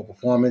is poor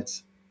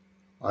performance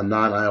on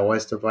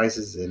non-iOS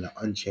devices and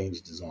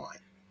unchanged design.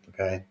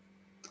 Okay.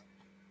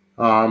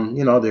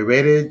 They're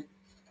rated,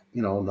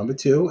 number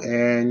two,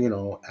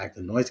 and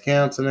active noise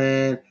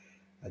canceling,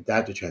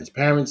 adaptive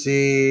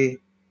transparency,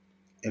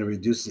 and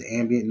reduces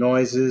ambient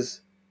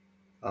noises.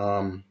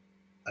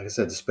 Like I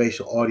said, the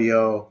spatial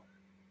audio,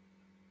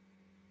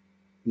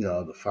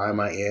 the Find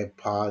My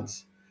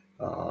AirPods.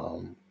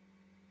 Um,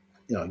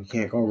 you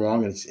can't go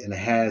wrong. And it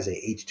has a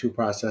H2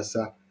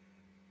 processor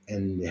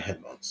in the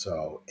headphones,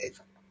 so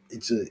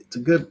it's a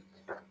good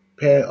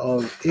pair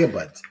of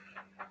earbuds.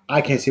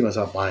 I can't see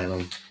myself buying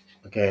them.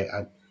 Okay,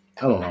 I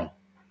don't know.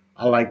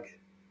 I like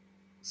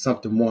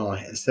something more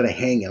instead of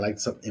hanging. I like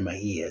something in my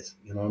ears.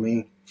 You know what I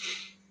mean?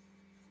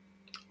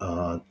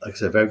 Like I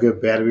said, very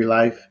good battery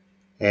life,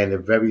 and they're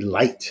very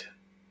light.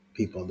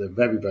 People, they're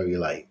very, very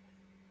light.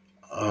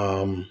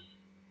 Um,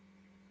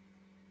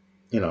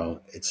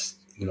 it's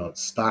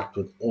stocked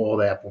with all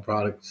the Apple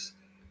products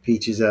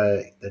features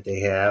that they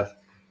have,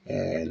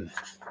 and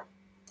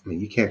I mean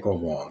you can't go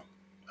wrong.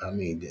 I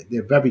mean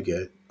they're very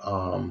good.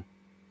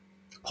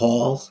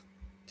 Calls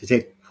to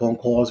take phone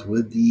calls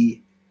with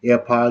the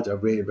AirPods are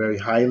rated very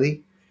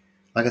highly.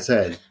 Like I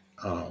said,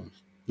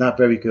 not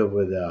very good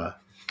with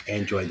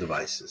Android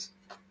devices.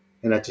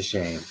 and that's a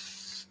shame.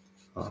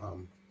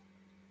 Um,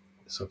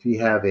 so if you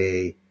have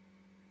a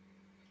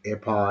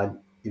AirPod,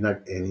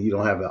 and you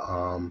don't have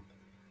an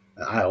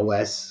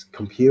iOS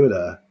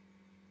computer,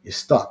 you're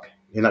stuck.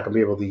 You're not gonna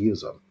be able to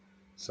use them.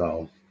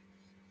 So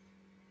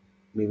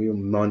maybe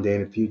one day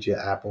in the future,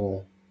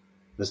 Apple,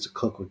 Mr.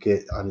 Cook will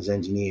get on his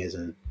engineers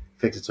and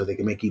fix it so they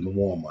can make even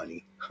more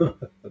money.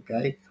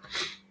 Okay.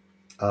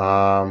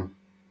 Um,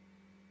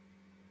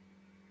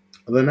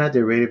 Other than that,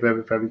 they're rated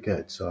very, very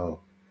good. So,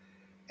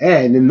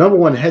 and the number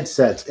one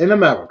headsets in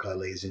America,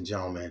 ladies and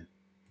gentlemen.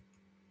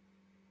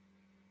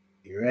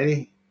 You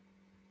ready?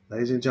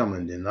 Ladies and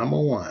gentlemen, the number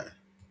one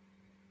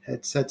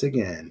headsets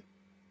again.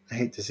 I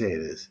hate to say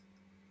this.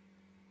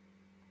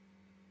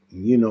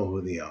 You know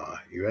who they are.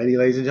 You ready,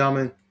 ladies and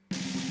gentlemen?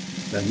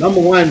 The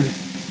number one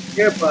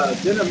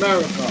earbuds in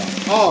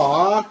America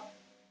are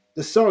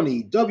the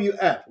Sony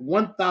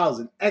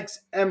WF-1000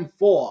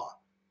 XM4.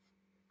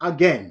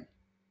 Again,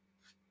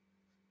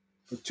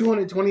 for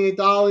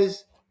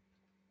 $228,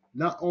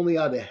 not only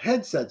are the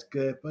headsets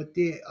good, but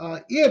the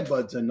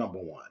earbuds are number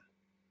one.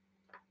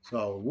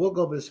 So we'll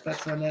go over the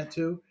specs on that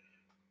too.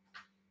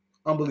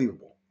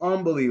 Unbelievable.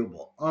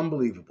 Unbelievable.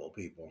 Unbelievable,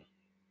 people.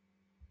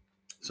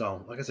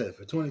 So, like I said,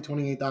 for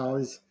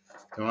 $228,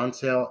 they're on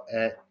sale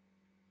at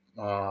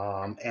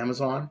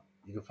Amazon.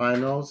 You can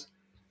find those.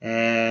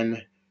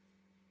 And,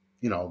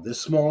 they're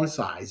small in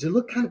size. They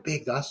look kind of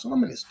big. I saw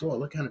them in the store. They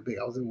look kind of big.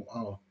 I was in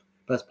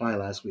Best Buy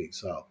last week.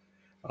 So,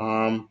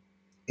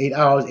 8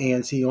 hours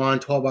ANC on,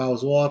 12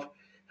 hours off,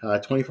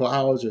 24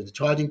 hours of the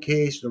charging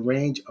case, the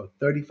range of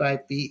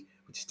 35 feet,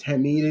 which is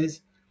 10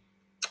 meters.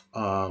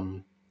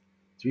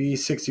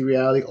 360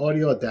 reality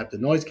audio, adaptive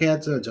noise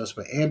canceling, adjust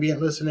for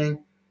ambient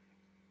listening.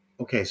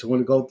 Okay, so we're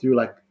going to go through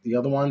like the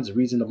other ones. The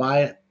reason to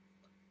buy it: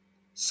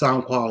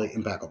 sound quality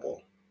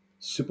impeccable,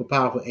 super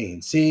powerful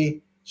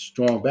ANC,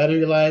 strong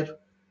battery life,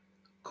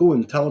 cool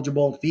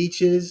intelligible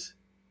features,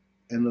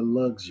 and the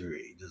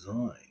luxury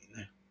design.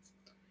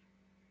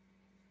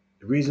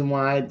 The reason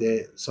why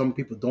that some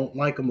people don't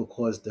like them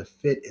because the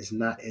fit is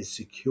not as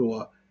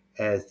secure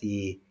as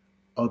the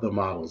other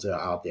models that are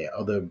out there,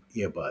 other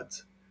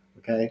earbuds.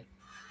 Okay.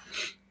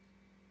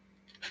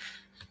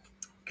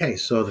 Okay,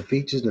 so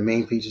the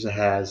main features it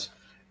has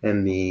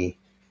in the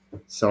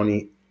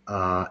Sony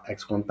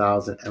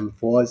X1000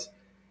 M4s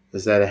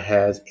is that it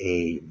has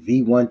a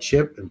V1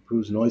 chip,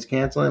 improves noise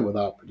canceling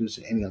without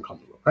producing any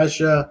uncomfortable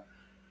pressure,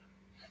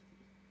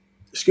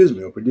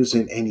 or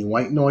producing any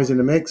white noise in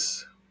the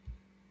mix.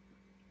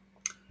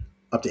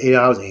 Up to 8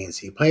 hours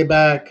ANC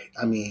playback.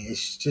 I mean,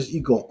 it's just, you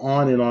go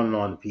on and on and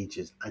on the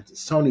features.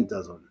 Sony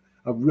does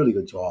a really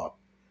good job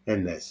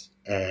in this.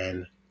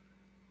 And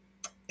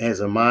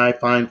as a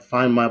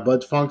find my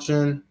buds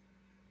function,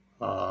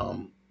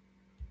 um,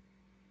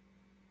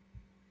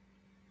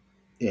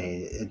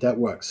 yeah, that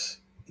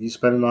works. You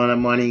spending all that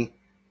money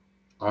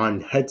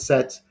on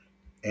headsets,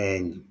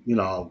 and you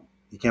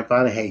can't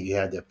find it. Hey, you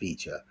have that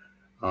feature.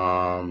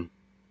 Um,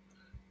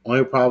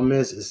 Only problem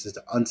is it's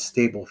an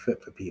unstable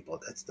fit for people.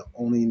 That's the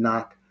only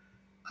knock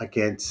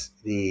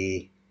against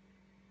the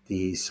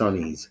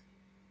Sonys.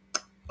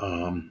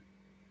 Um,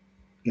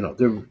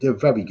 they're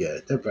very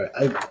good.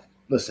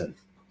 Listen.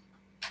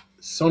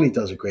 Sony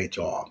does a great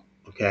job.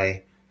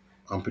 Okay,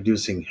 on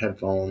producing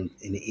headphones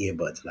and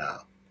earbuds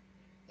now.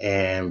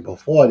 And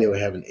before they were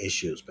having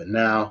issues, but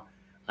now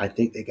I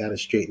think they got it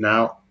straightened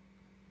out.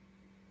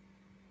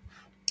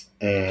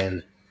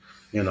 And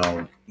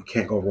you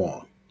can't go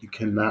wrong. You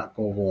cannot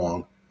go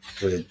wrong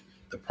with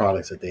the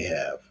products that they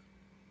have.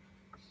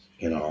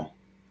 You know,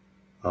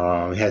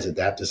 it has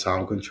adaptive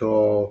sound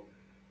control.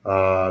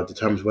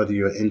 Determines whether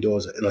you're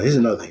indoors. Here's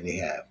another thing they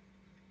have: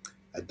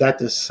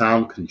 adaptive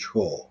sound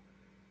control.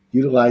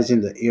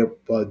 Utilizing the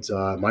earbuds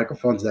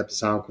microphones, adaptive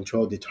sound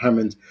control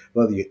determines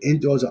whether you're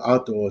indoors or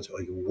outdoors,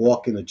 or you're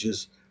walking or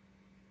just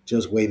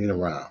waiting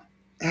around.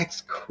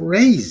 That's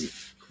crazy.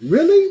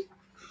 Really?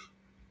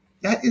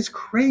 That is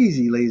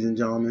crazy, ladies and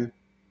gentlemen.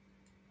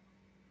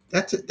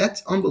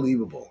 That's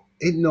unbelievable.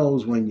 It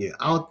knows when you're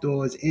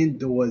outdoors,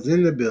 indoors,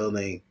 in the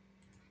building,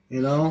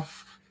 you know.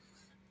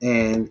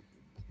 And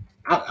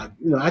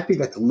I think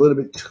that's a little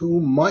bit too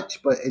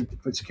much, but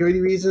for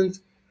security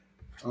reasons,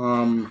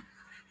 um,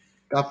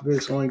 God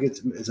forbid someone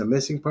is a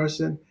missing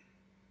person,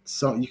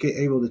 so you can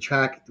able to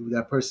track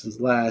that person's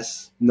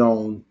last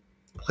known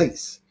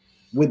place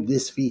with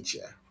this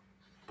feature.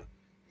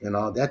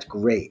 That's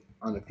great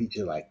on a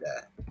feature like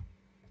that.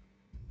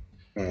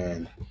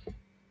 And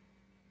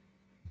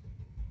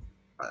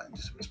I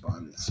just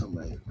responded to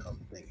somebody.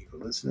 Thank you for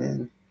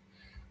listening.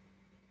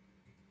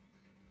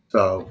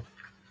 So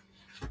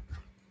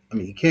I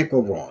mean, you can't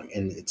go wrong,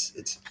 and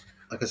it's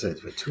like I said,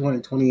 for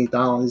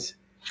 $228,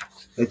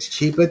 it's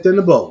cheaper than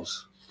the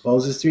Bose.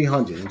 Bose is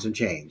 300 and some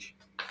change.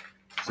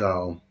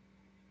 So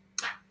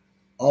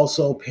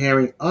also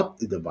pairing up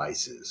the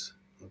devices,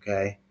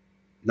 okay,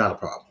 not a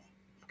problem.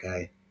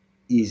 Okay,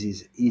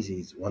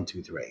 easy's 1,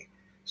 2, 3.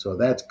 So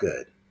that's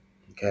good.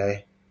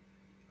 Okay.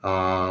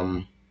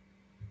 Um,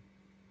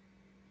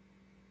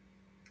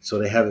 So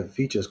they have a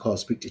feature it's called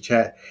Speak to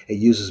Chat. It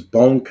uses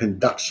bone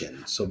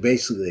conduction. So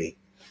basically,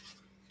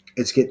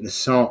 it's getting the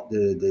sound,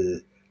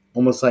 the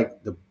almost like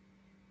the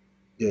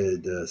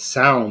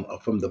sound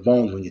from the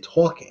bones when you're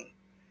talking,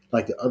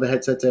 like the other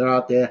headsets that are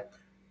out there.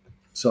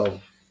 So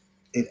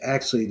it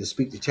actually the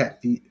Speak to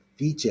Chat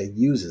feature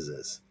uses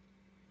this.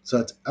 So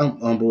it's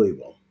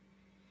unbelievable.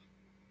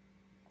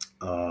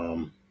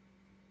 Um,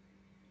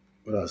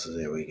 what else is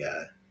there we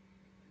got?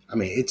 I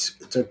mean, it's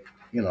a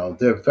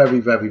they're very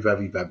very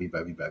very very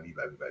very very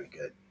very very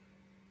good,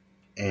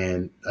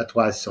 and that's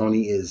why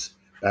Sony is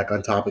back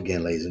on top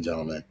again, ladies and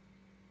gentlemen.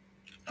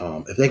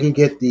 If they can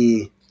get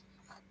if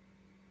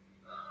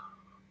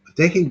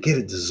they can get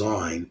a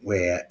design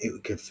where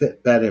it can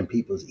fit better in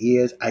people's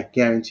ears, I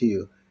guarantee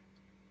you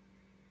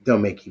they'll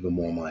make even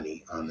more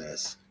money on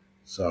this.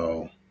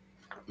 So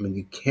I mean,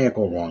 you can't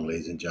go wrong,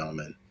 ladies and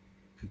gentlemen.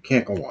 You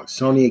can't go wrong.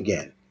 Sony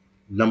again,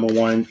 number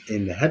one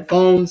in the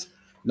headphones,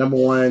 number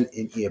one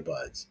in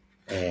earbuds,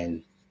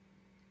 and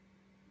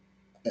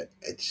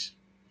it's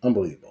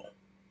unbelievable.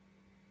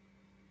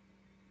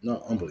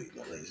 No,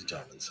 unbelievable, ladies and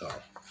gentlemen. So,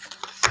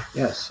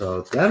 yeah,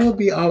 so that'll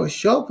be our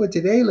show for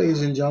today,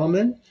 ladies and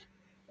gentlemen.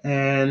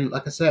 And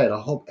like I said, I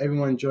hope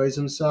everyone enjoys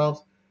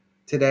themselves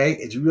today.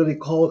 It's really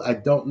cold. I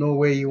don't know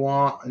where you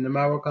are in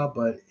America,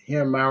 but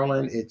here in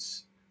Maryland,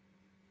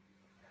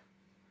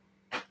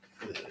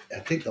 I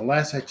think the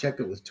last I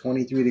checked, it was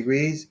 23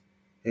 degrees.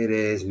 It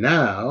is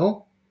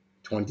now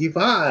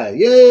 25.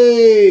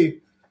 Yay!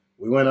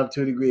 We went up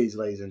 2 degrees,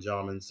 ladies and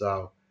gentlemen.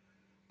 So,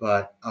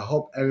 but I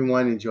hope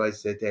everyone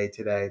enjoys their day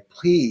today.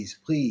 Please,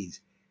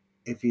 please,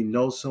 if you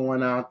know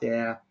someone out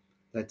there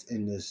that's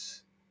in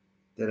this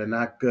that are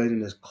not good in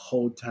this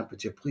cold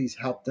temperature, please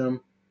help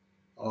them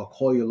or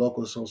call your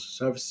local social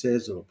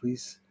services or the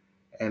police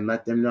and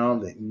let them know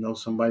that you know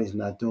somebody's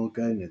not doing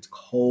good and it's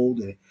cold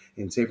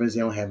and say for instance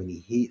they don't have any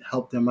heat,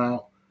 help them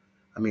out.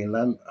 I mean,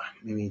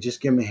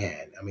 just give them a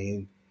hand. I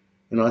mean,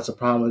 that's a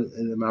problem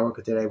in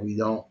America today. We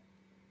don't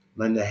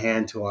lend a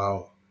hand to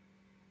our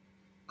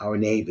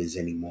neighbors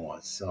anymore.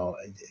 So,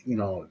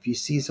 if you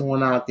see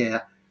someone out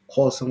there,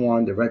 call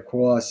someone, the Red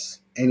Cross,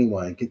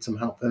 anyone, get some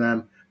help for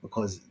them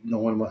because no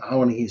one. I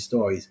want to hear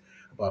stories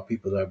about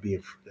people that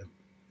are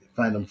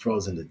find them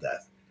frozen to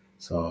death.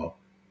 So,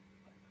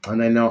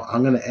 and I know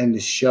I'm going to end the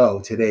show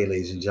today,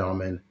 ladies and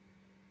gentlemen.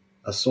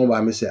 A song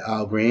by Mr.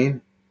 Al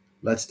Green,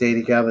 "Let's Stay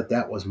Together."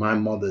 That was my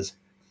mother's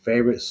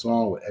favorite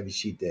song, whatever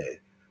she did,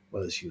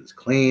 whether she was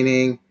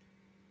cleaning,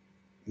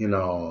 putting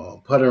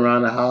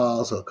around the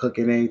house or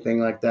cooking anything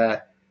like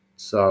that.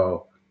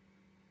 So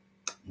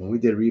when we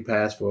did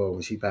repast for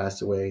when she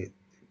passed away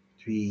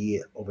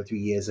over 3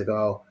 years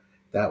ago,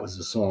 that was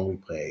the song we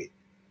played.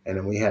 And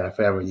then we had a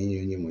family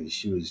reunion when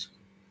she was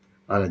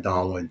on a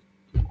downward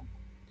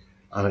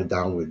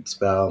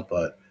spell,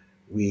 but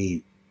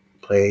we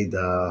played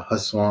her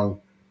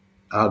song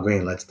Al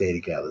Green, "Let's Stay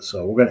Together."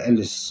 So we're gonna end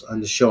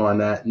the show on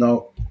that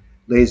note,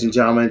 ladies and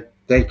gentlemen.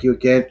 Thank you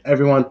again,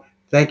 everyone.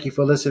 Thank you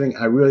for listening.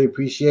 I really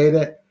appreciate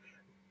it.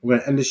 We're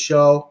gonna end the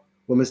show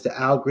with Mr.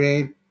 Al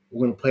Green.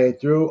 We're gonna play it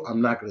through.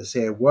 I'm not gonna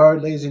say a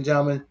word, ladies and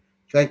gentlemen.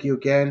 Thank you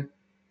again.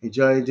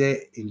 Enjoy your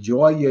day.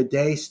 Enjoy your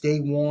day. Stay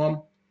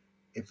warm.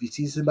 If you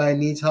see somebody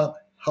needs help,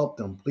 help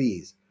them,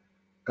 please.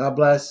 God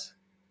bless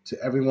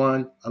to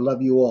everyone. I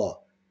love you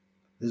all.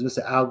 This is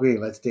Mr. Al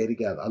Green. Let's stay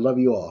together. I love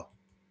you all.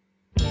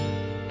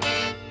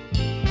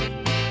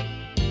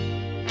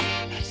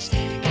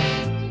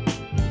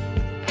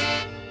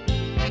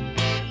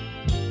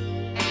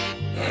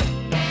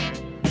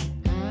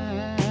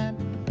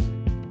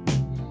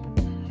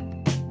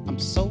 I'm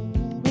so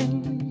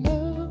in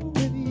love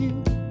with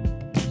you.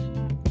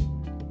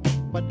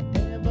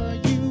 Whatever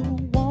you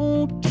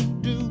want to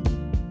do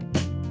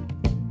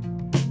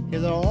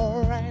is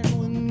alright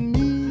with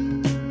me.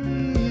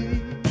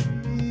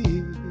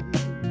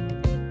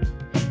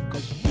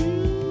 'Cause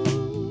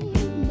you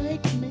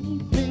make me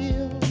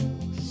feel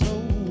so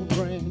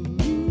brand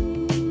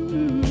new.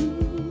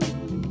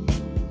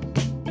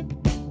 And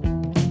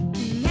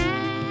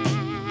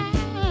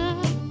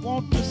I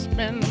want to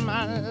spend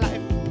my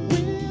life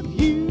with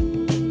you.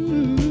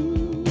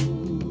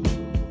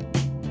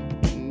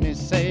 Let me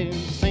say,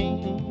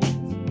 sing,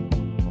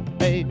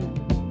 baby.